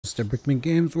Mr. Brickman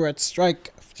Games, we're at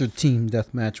Strike after Team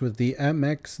Deathmatch with the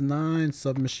MX9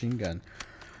 submachine gun.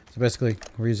 So basically,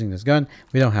 we're using this gun.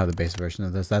 We don't have the base version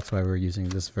of this. That's why we're using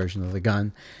this version of the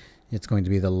gun. It's going to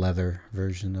be the leather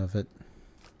version of it.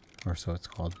 Or so it's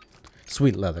called.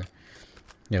 Sweet Leather.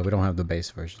 Yeah, we don't have the base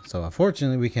version. So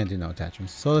unfortunately, we can't do no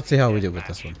attachments. So let's see how we do with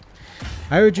this one.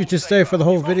 I urge you to stay for the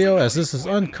whole video as this is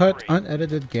uncut,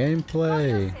 unedited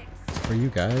gameplay. It's for you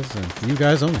guys and for you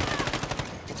guys only.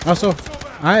 Also,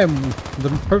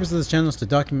 the purpose of this channel is to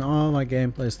document all my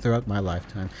gameplays throughout my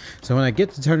lifetime. So when I get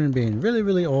to turn being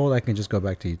really old, I can just go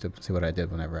back to YouTube and see what I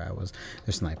did whenever I was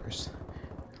the snipers.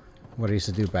 What I used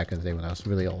to do back in the day when I was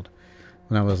really old.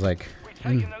 When I was like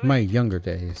in my younger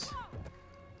days.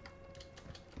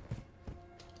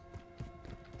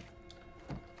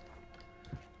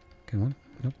 Come on.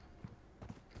 Nope.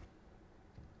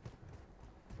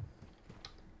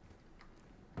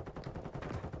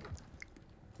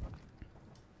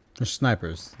 They're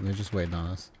snipers. They're just waiting on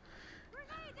us.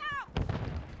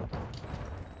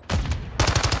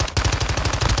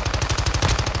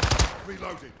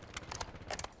 Reloading.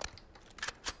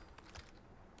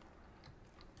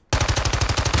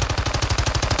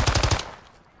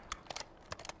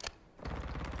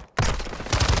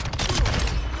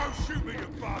 Don't shoot me, you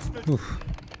bastard. Oof.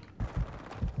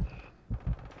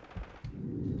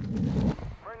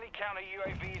 Friendly counter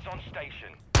UAV is on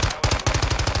station.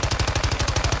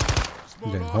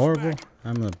 You're doing horrible.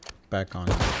 I'm gonna back on.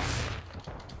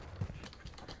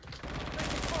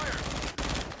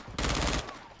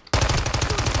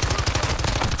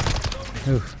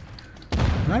 Oof.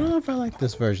 I don't know if I like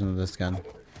this version of this gun.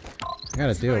 I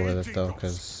gotta deal with it though,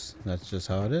 because that's just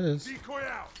how it is. Decoy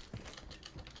out.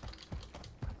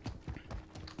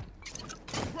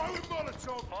 Throwing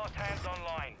Molotov. Fast hands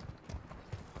online.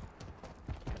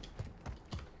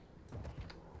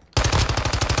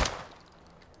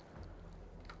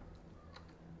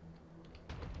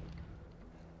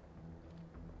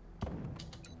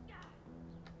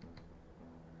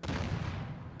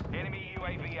 Enemy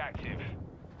UAV active.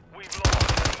 We've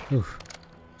lost the lead. Oof.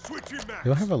 Switching max.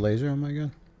 Do I have a laser on my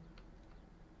gun?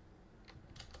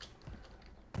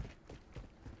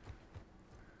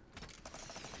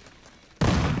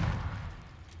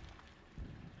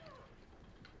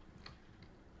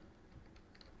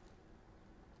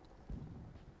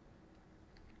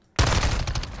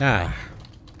 Ah.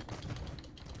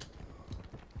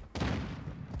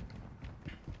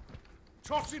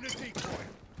 Tossing a decoy.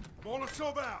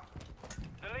 Molotov out.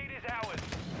 The lead is ours.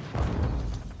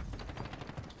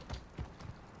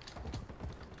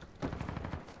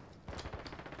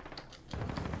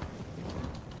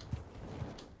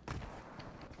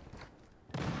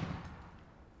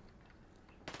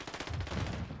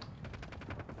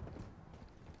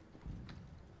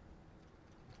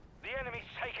 The enemy's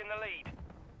taken the lead.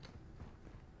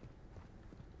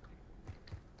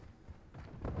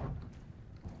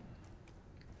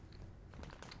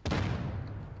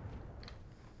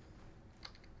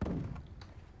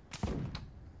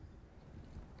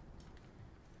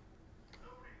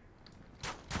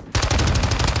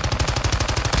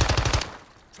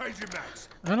 Changing max.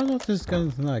 I don't know if this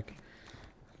gun's like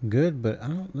good, but I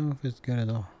don't know if it's good at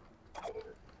all.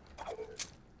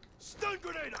 Stun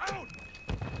grenade out.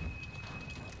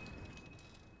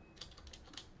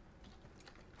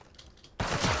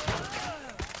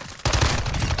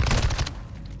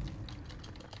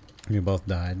 We both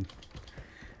died.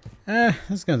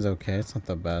 This gun's okay. It's not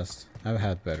the best. I've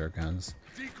had better guns.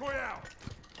 Decoy out.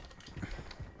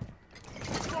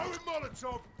 Throwing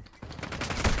Molotov.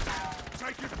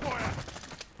 Taking fire.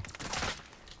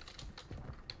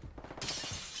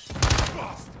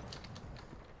 Fast.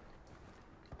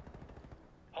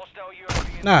 Hostile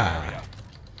UAV in the Ah. area.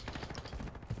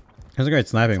 It's a great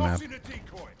sniping map. Tossing a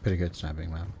decoy. Pretty good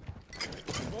sniping map.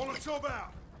 Molotov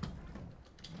out.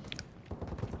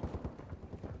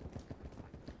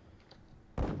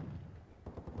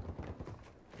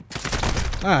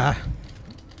 Ah.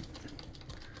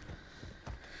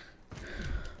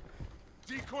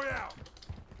 Decoy out.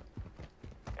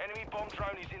 Enemy bomb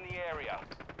drone is in the area.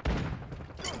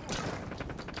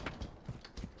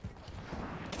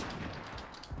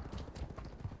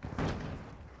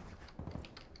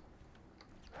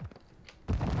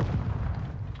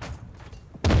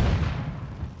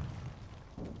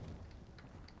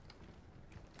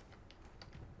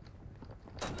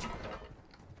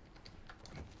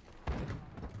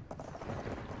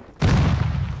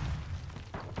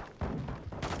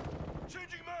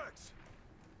 Changing max.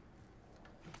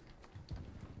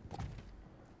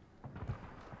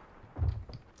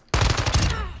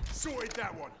 Sorted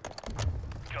that one.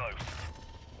 Close.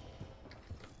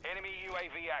 Enemy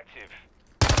UAV active.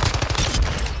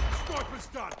 Sniper's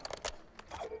done.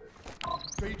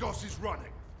 BDOS is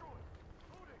running.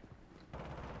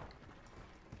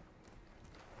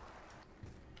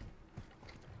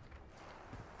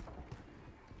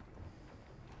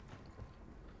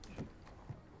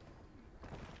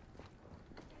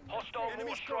 Hostile Enemy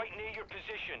war strike near your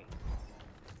position.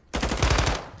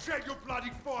 Check your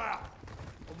bloody fire.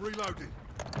 I'm reloading.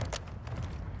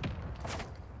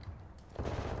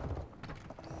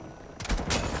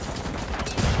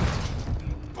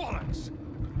 Bollocks!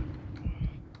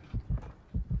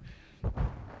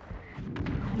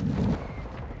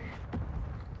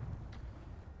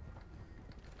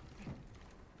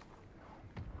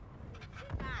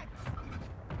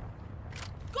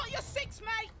 Got your six,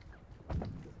 mate!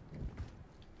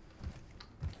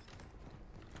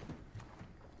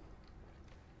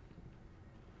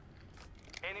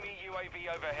 Enemy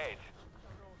UAV overhead.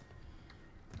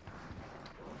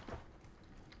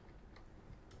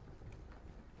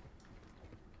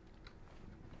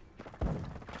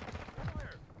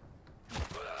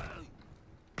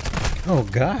 Oh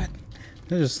god,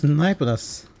 they're just sniping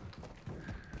us.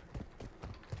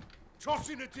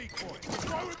 Tossing a decoy.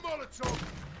 Throwing Molotov.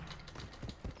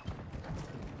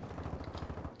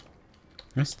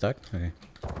 I'm stuck. Okay.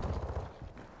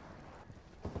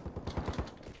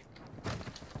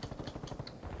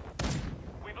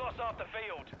 We've lost half the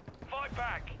field. Fight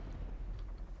back.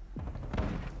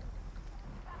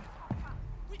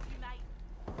 With you, mate.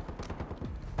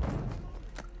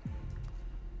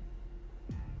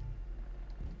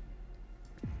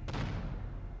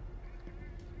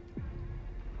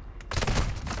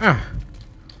 Ah.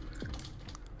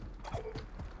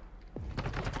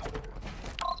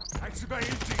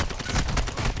 Activating decoy.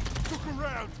 Look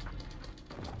around.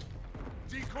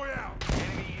 Decoy out.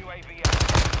 Enemy UAV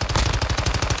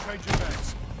active. Changing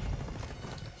mags.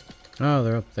 Oh,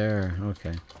 they're up there.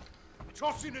 Okay.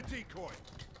 Tossing a decoy.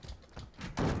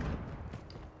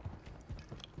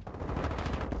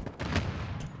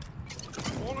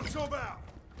 Molotov out.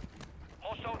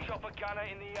 Hostile chopper gunner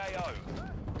in the AO.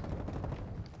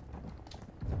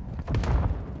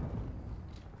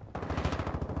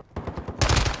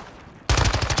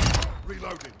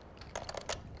 Reloading.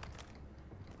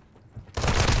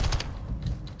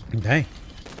 Okay.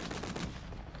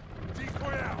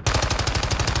 Decoy out.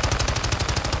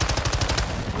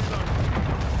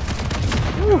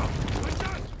 Woo. We're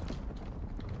done.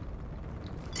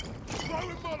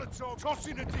 Throwing Molotov.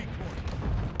 Tossing a decoy.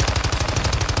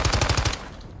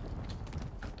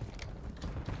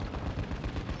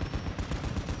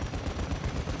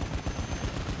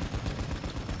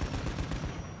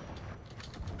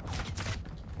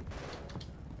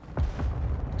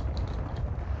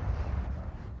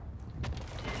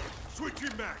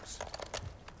 Switching max.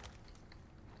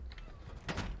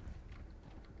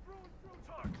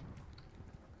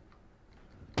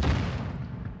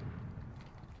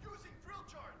 Using drill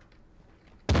charge.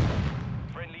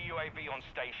 Friendly UAV on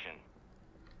station.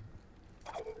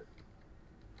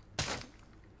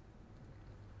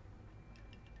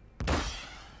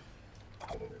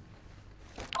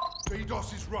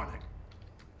 BDOS is running.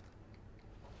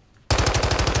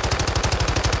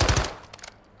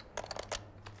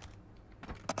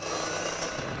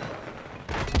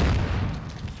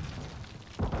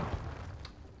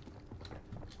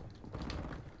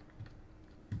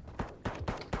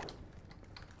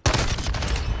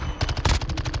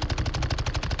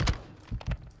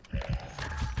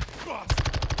 Bust.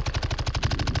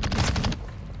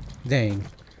 Dang.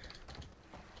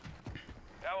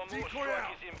 Our mortar Decoy strike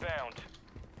out. is inbound.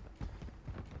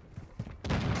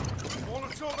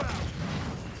 Molotov out.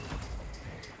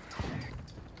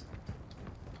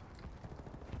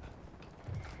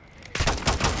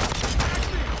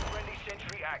 Friendly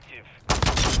sentry active.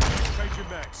 Changing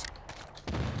max.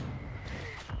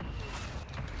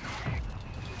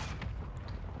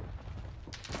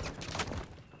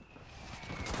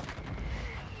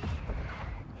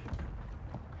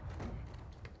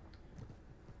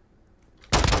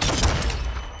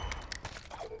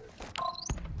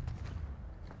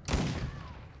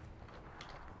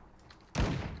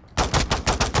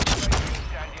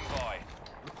 Standing by.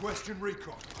 Requesting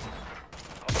recon.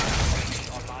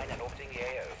 Online and orbiting the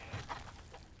AO.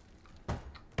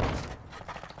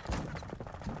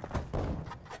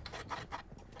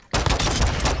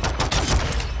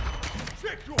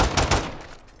 Check your.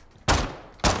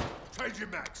 Changing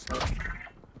max.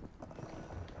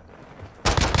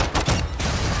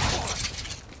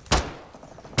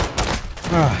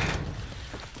 Ah.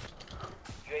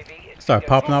 UAV is Start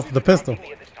popping off with the pistol.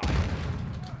 at this time.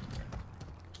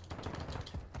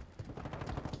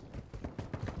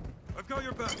 got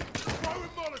your back. Throw a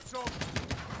Molotov.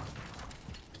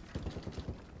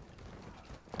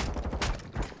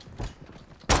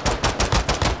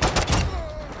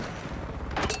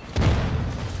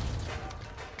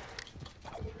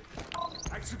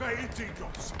 Activated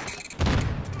DDoS.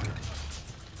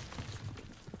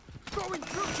 Throwing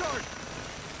crucial.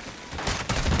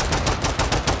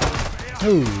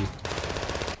 Ooh.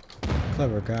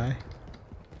 Clever guy.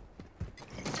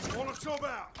 Molotov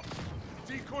out.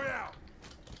 Decoy out.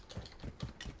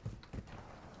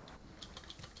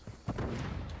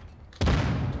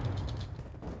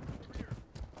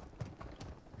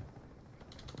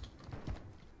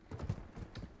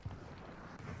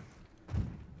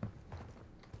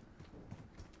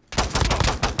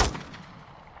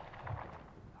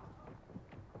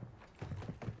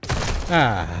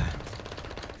 Ah.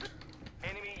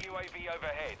 Enemy UAV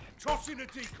overhead. Tossing a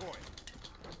decoy.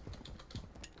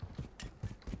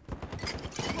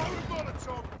 Throw a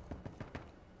Molotov.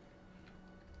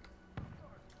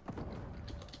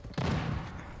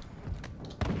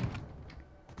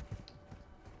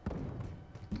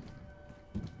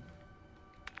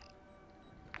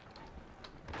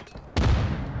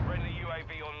 Friendly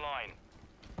UAV online.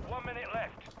 1 minute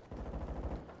left.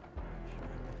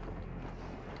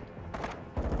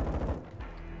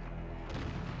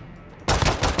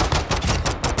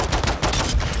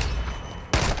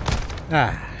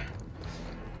 Ah.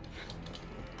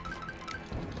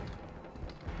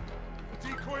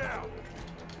 Decoy out.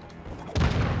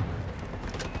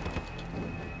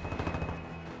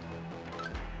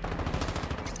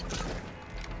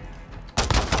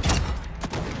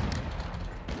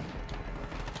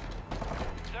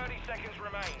 Seconds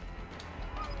remain.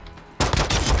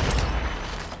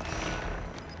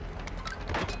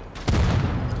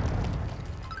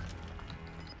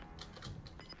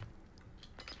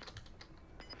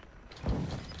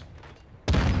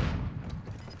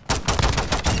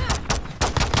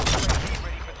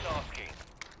 Ready for tasking.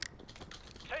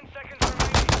 10 seconds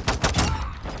remaining.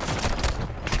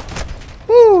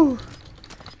 Woo.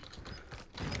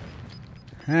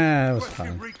 Ah, that was Requesting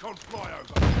fun. recon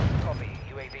flyover. Copy.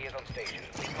 UAV is on station.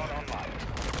 Recon online.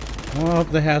 Well,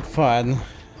 hope they had fun.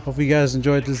 Hope you guys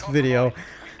enjoyed this video.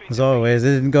 As always,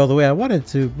 it didn't go the way I wanted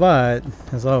to, but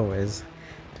as always,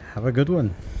 have a good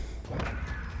one.